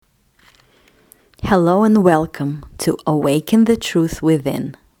Hello and welcome to Awaken the Truth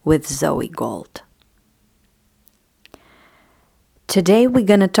Within with Zoe Gold. Today we're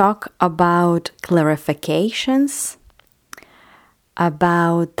going to talk about clarifications,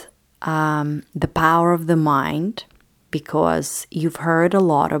 about the power of the mind, because you've heard a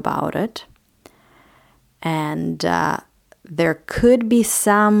lot about it, and there could be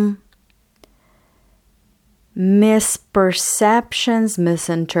some misperceptions,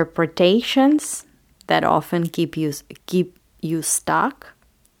 misinterpretations that often keep you stuck.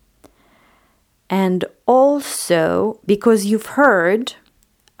 And also because you've heard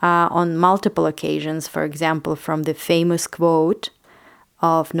on multiple occasions, for example, from the famous quote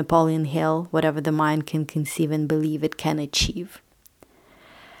of Napoleon Hill, whatever the mind can conceive and believe it can achieve.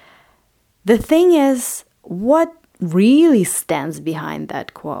 The thing is, what really stands behind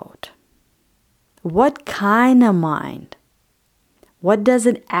that quote? What kind of mind? What does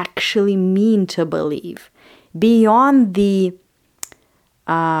it actually mean to believe? Beyond the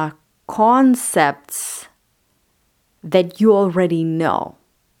concepts that you already know,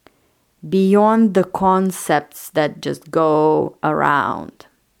 beyond the concepts that just go around.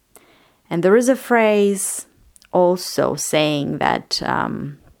 And there is a phrase also saying that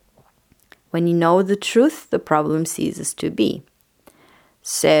when you know the truth, the problem ceases to be.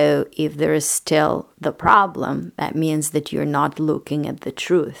 So if there is still the problem, that means that you're not looking at the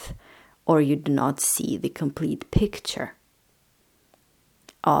truth, or you do not see the complete picture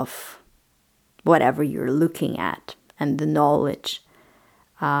of whatever you're looking at, and the knowledge,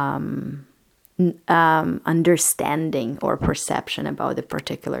 understanding or perception about a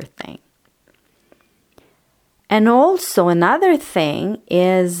particular thing. And also another thing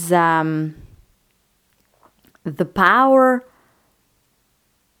is the power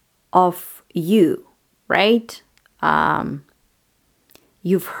of you, right?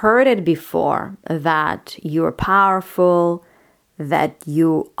 You've heard it before, that you're powerful, that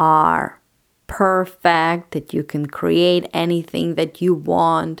you are perfect, that you can create anything that you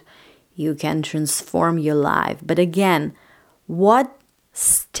want, you can transform your life. But again, what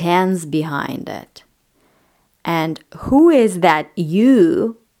stands behind it? And who is that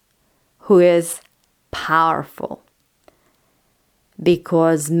you who is powerful?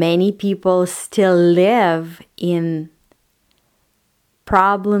 Because many people still live in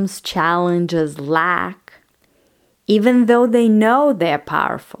problems, challenges, lack, even though they know they're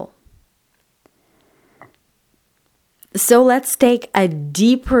powerful. So let's take a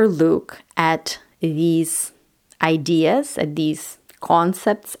deeper look at these ideas, at these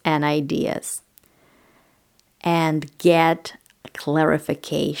concepts and ideas, and get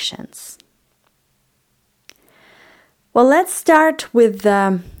clarifications. Well, let's start with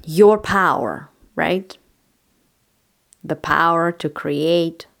your power, right? The power to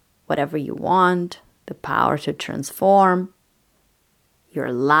create whatever you want, the power to transform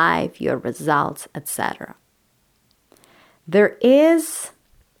your life, your results, etc. There is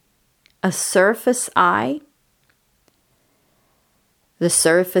a surface I, the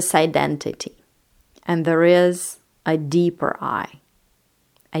surface identity, and there is a deeper I,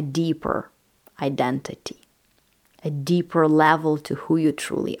 a deeper identity. A deeper level to who you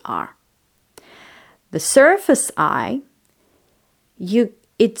truly are. The surface I,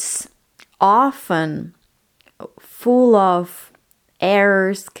 it's often full of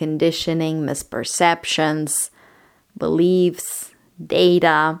errors, conditioning, misperceptions, beliefs,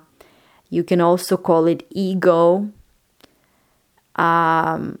 data. You can also call it ego.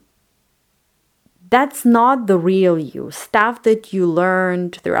 That's not the real you. Stuff that you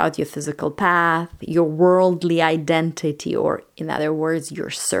learned throughout your physical path, your worldly identity, or in other words, your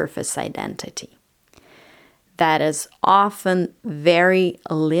surface identity. That is often very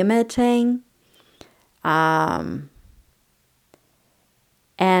limiting and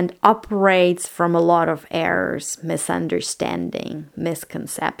operates from a lot of errors, misunderstanding,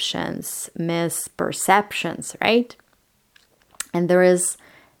 misconceptions, misperceptions, right? And there is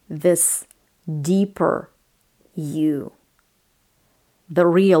this deeper you, the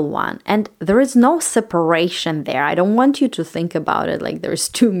real one. And there is no separation there. I don't want you to think about it like there's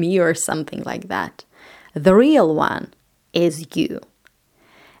two me or something like that. The real one is you.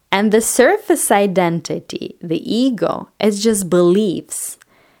 And the surface identity, the ego, is just beliefs.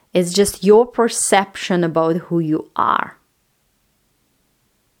 It's just your perception about who you are.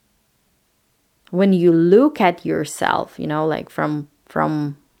 When you look at yourself, like from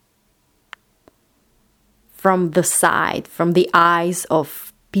the side, from the eyes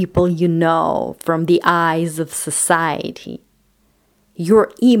of people you know, from the eyes of society,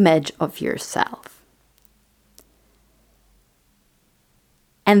 your image of yourself.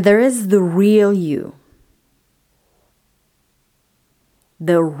 And there is the real you.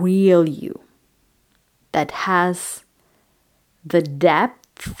 The real you that has the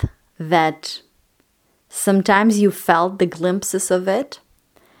depth that sometimes you felt the glimpses of it,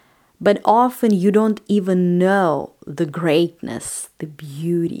 but often you don't even know the greatness, the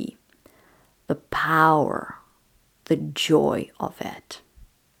beauty, the power, the joy of it.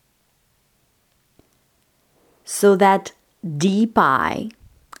 So that deep eye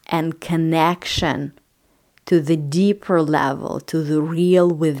and connection to the deeper level, to the real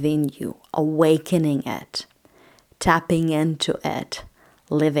within you, awakening it, tapping into it,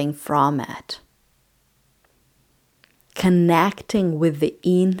 living from it. Connecting with the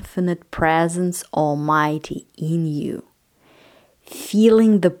infinite presence almighty in you.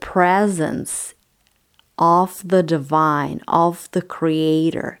 Feeling the presence of the divine, of the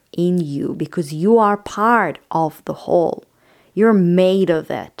creator in you, because you are part of the whole. You're made of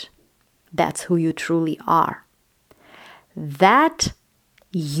it. That's who you truly are. That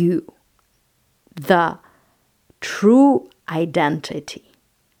you, the true identity,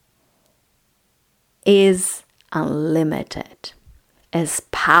 is unlimited, is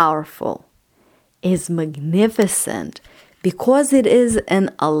powerful, is magnificent, because it is in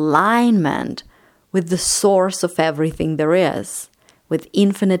alignment with the source of everything there is, with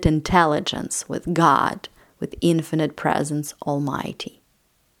infinite intelligence, with God, with infinite presence almighty.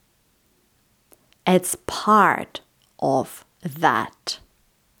 It's part of that.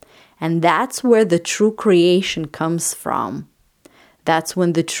 And that's where the true creation comes from. That's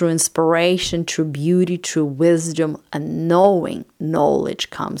when the true inspiration, true beauty, true wisdom, and knowledge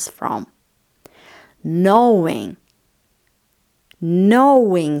comes from. Knowing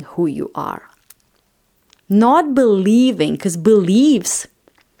who you are. Not believing, because beliefs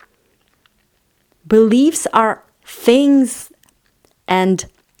are things, and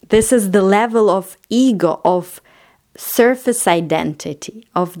this is the level of ego, of surface identity,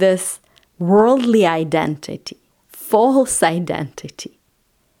 of this worldly identity, false identity.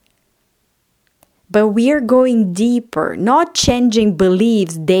 But we are going deeper, not changing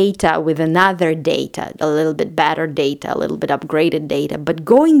beliefs, data with another data, a little bit better data, a little bit upgraded data, but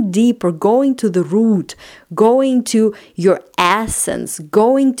going deeper, going to the root, going to your essence,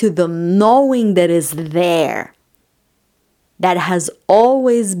 going to the knowing that is there, that has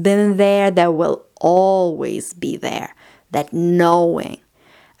always been there, that will always be there, that knowing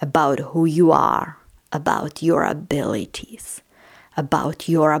about who you are, about your abilities, about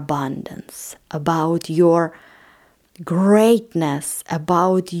your abundance, about your greatness,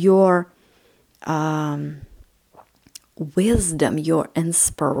 about your wisdom, your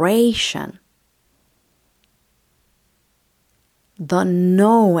inspiration. The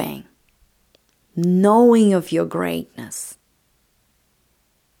knowing of your greatness.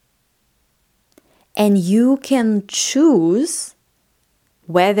 And you can choose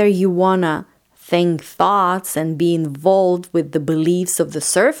whether you want to think thoughts and be involved with the beliefs of the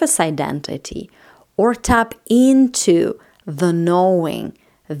surface identity, or tap into the knowing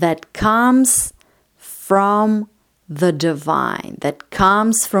that comes from the divine, that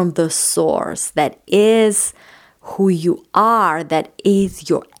comes from the source, that is who you are, that is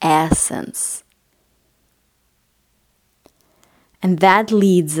your essence. And that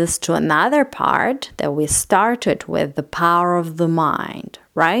leads us to another part that we started with, the power of the mind,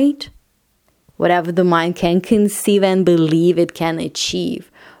 right? Whatever the mind can conceive and believe it can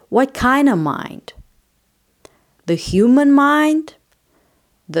achieve. What kind of mind? The human mind?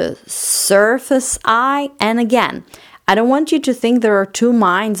 The surface eye? And again, I don't want you to think there are two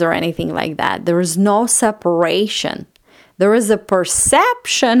minds or anything like that. There is no separation. There is a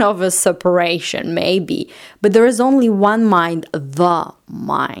perception of a separation, maybe, but there is only one mind, the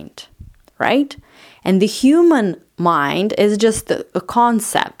mind, right? And the human mind is just a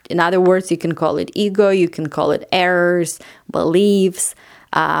concept. In other words, you can call it ego, you can call it errors, beliefs,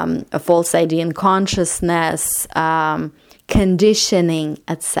 a false idea in consciousness, conditioning,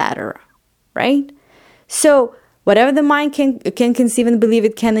 etc. Right? So whatever the mind can conceive and believe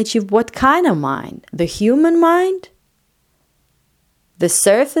it can achieve, what kind of mind? The human mind? The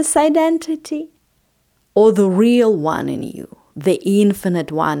surface identity? Or the real one in you? The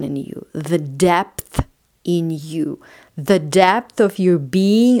infinite one in you? The depth in you, the depth of your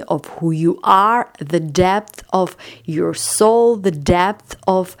being, of who you are, the depth of your soul, the depth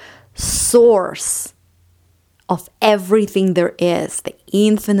of source of everything there is, the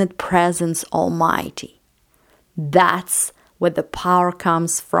infinite presence almighty. That's where the power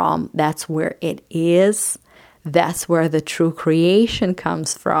comes from. That's where it is. That's where the true creation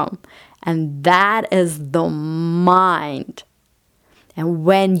comes from. And that is the mind. And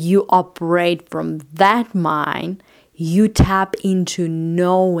when you operate from that mind, you tap into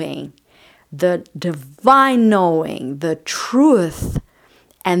knowing, the divine knowing, the truth.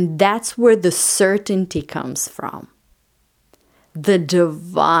 And that's where the certainty comes from. The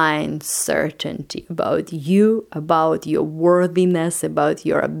divine certainty about you, about your worthiness, about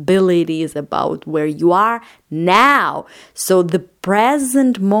your abilities, about where you are now. So the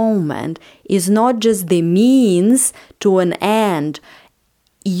present moment is not just the means to an end.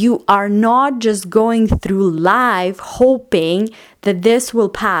 You are not just going through life hoping that this will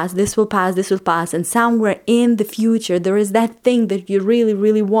pass, this will pass, this will pass, and somewhere in the future there is that thing that you really,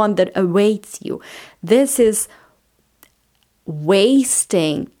 really want that awaits you. This is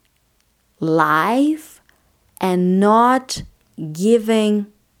wasting life and not giving,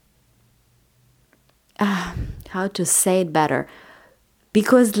 how to say it better,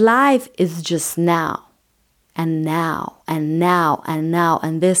 because life is just now and now and now and now,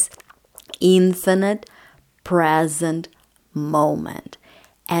 and this infinite present moment.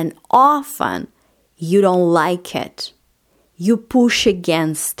 And often you don't like it, you push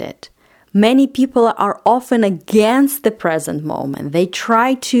against it. Many people are often against the present moment. They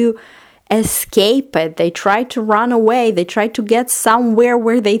try to escape it. They try to run away. They try to get somewhere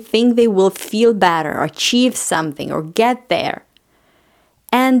where they think they will feel better, or achieve something, or get there.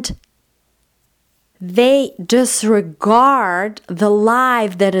 And they disregard the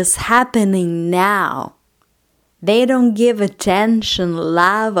life that is happening now. They don't give attention,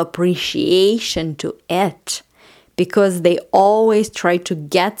 love, appreciation to it, because they always try to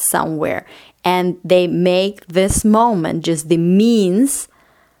get somewhere, and they make this moment just the means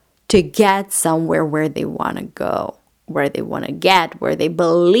to get somewhere where they want to go, where they want to get, where they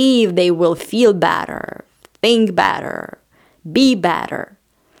believe they will feel better, think better, be better.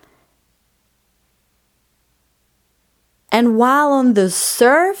 And while on the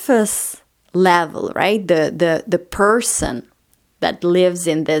surface level, right, the person that lives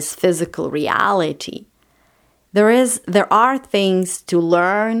in this physical reality, there are things to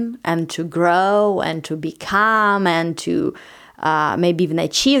learn and to grow and to become and to maybe even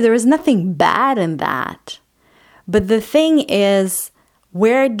achieve. There is nothing bad in that. But the thing is,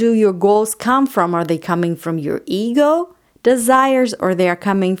 where do your goals come from? Are they coming from your ego desires, or they are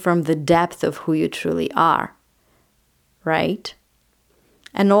coming from the depth of who you truly are? Right?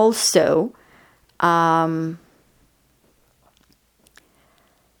 And also,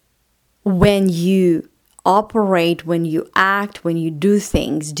 when you operate, when you act, when you do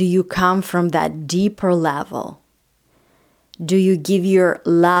things, do you come from that deeper level? Do you give your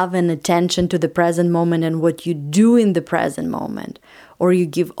love and attention to the present moment and what you do in the present moment? Or you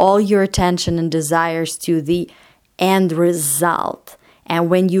give all your attention and desires to the end result? And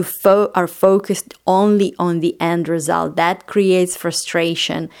when you are focused only on the end result, that creates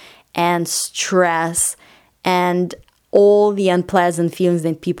frustration and stress and all the unpleasant feelings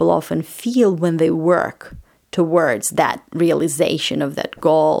that people often feel when they work towards that realization of that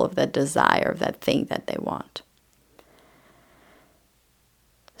goal, of that desire, of that thing that they want.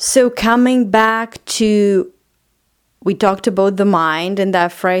 So coming back to, we talked about the mind and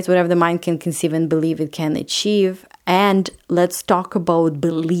that phrase, whatever the mind can conceive and believe it can achieve. And let's talk about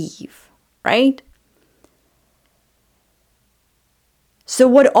believe, right? So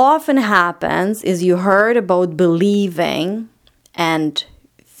what often happens is you heard about believing and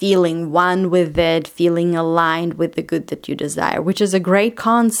feeling one with it, feeling aligned with the good that you desire, which is a great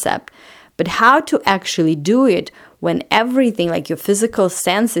concept. But how to actually do it when everything, like your physical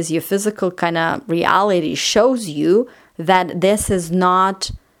senses, your physical kind of reality shows you that this is not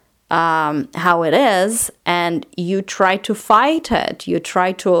how it is, and you try to fight it. You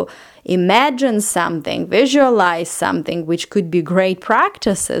try to imagine something, visualize something, which could be great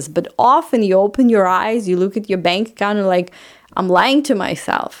practices. But often you open your eyes, you look at your bank account and like, I'm lying to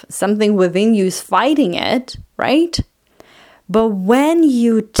myself. Something within you is fighting it, right? But when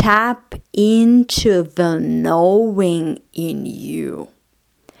you tap into the knowing in you,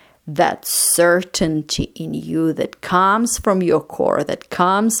 that certainty in you that comes from your core, that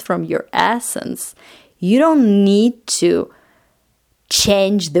comes from your essence, you don't need to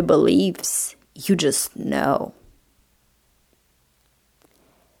change the beliefs. You just know.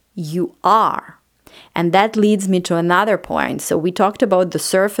 You are. And that leads me to another point. So we talked about the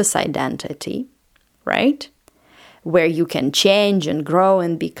surface identity, right? Where you can change and grow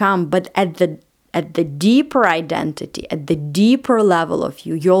and become, but at the deeper identity, at the deeper level of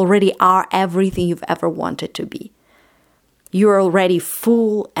you, you already are everything you've ever wanted to be. You're already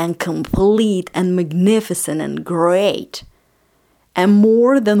full and complete and magnificent and great and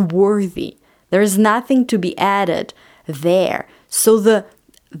more than worthy. There's nothing to be added there. So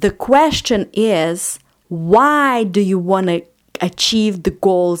the question is, why do you want to achieve the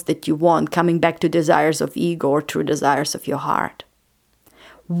goals that you want, coming back to desires of ego or true desires of your heart?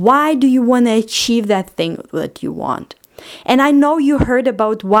 Why do you want to achieve that thing that you want? And I know you heard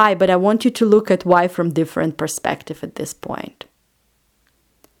about why, but I want you to look at why from different perspective at this point.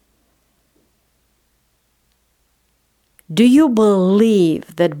 Do you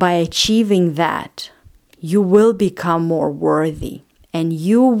believe that by achieving that, you will become more worthy and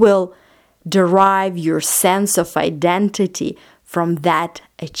you will derive your sense of identity from that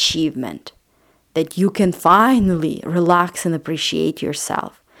achievement? That you can finally relax and appreciate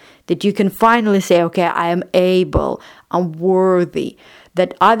yourself? That you can finally say, okay, I am able, I'm worthy.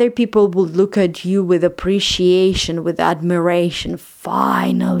 That other people will look at you with appreciation, with admiration,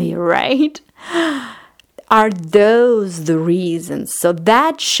 finally, right? Are those the reasons? So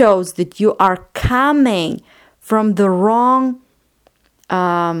that shows that you are coming from the wrong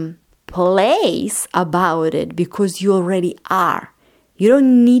place about it, because you already are. You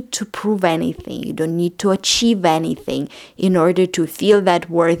don't need to prove anything. You don't need to achieve anything in order to feel that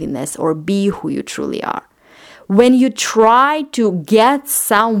worthiness or be who you truly are. When you try to get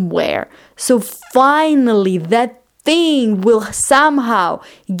somewhere, so finally that thing will somehow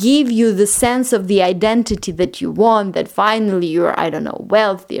give you the sense of the identity that you want, that finally you're,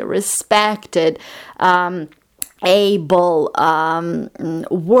 wealthy, respected, able,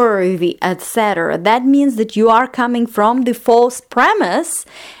 worthy, etc. That means that you are coming from the false premise,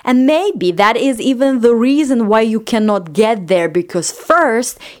 and maybe that is even the reason why you cannot get there, because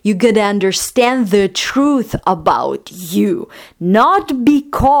first you gotta understand the truth about you, not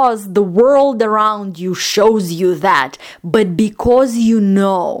because the world around you shows you that, but because you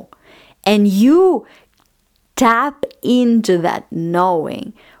know, and you tap into that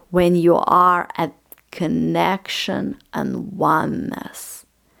knowing when you are at connection and oneness.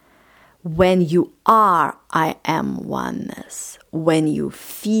 When you are I am oneness, when you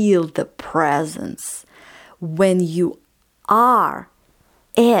feel the presence, when you are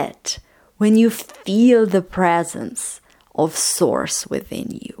it, when you feel the presence of Source within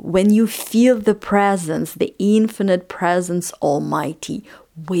you, when you feel the presence, the infinite presence Almighty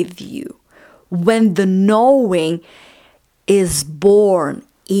with you, when the knowing is born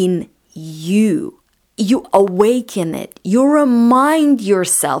in you, you awaken it, you remind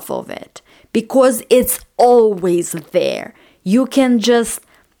yourself of it, because it's always there. You can just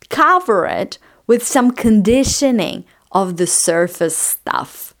cover it with some conditioning of the surface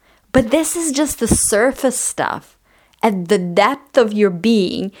stuff. But this is just the surface stuff. At the depth of your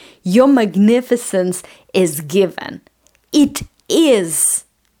being, your magnificence is given. It is.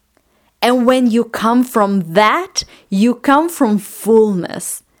 And when you come from that, you come from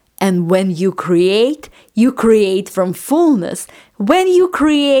fullness. And when you create from fullness. When you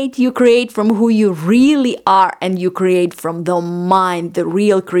create from who you really are, and you create from the mind, the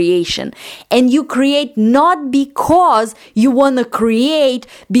real creation. And you create not because you want to create,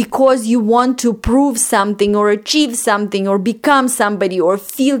 because you want to prove something or achieve something or become somebody or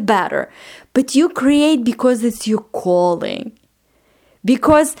feel better. But you create because it's your calling.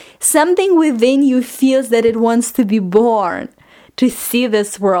 Because something within you feels that it wants to be born, to see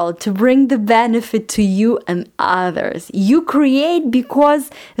this world, to bring the benefit to you and others. You create because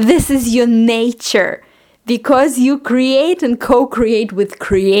this is your nature, because you create and co-create with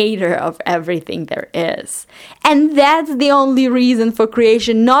Creator of everything there is. And that's the only reason for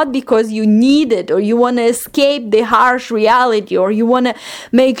creation, not because you need it or you want to escape the harsh reality or you want to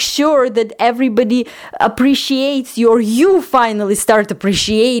make sure that everybody appreciates you, or you finally start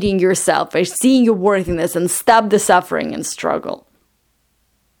appreciating yourself and seeing your worthiness and stop the suffering and struggle.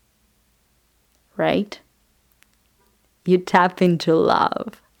 Right? You tap into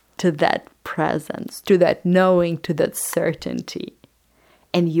love, to that presence, to that knowing, to that certainty.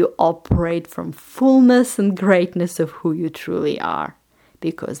 And you operate from fullness and greatness of who you truly are,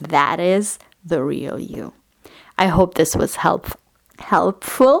 because that is the real you. I hope this was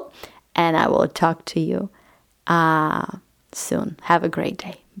helpful, and I will talk to you soon. Have a great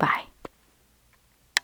day. Bye.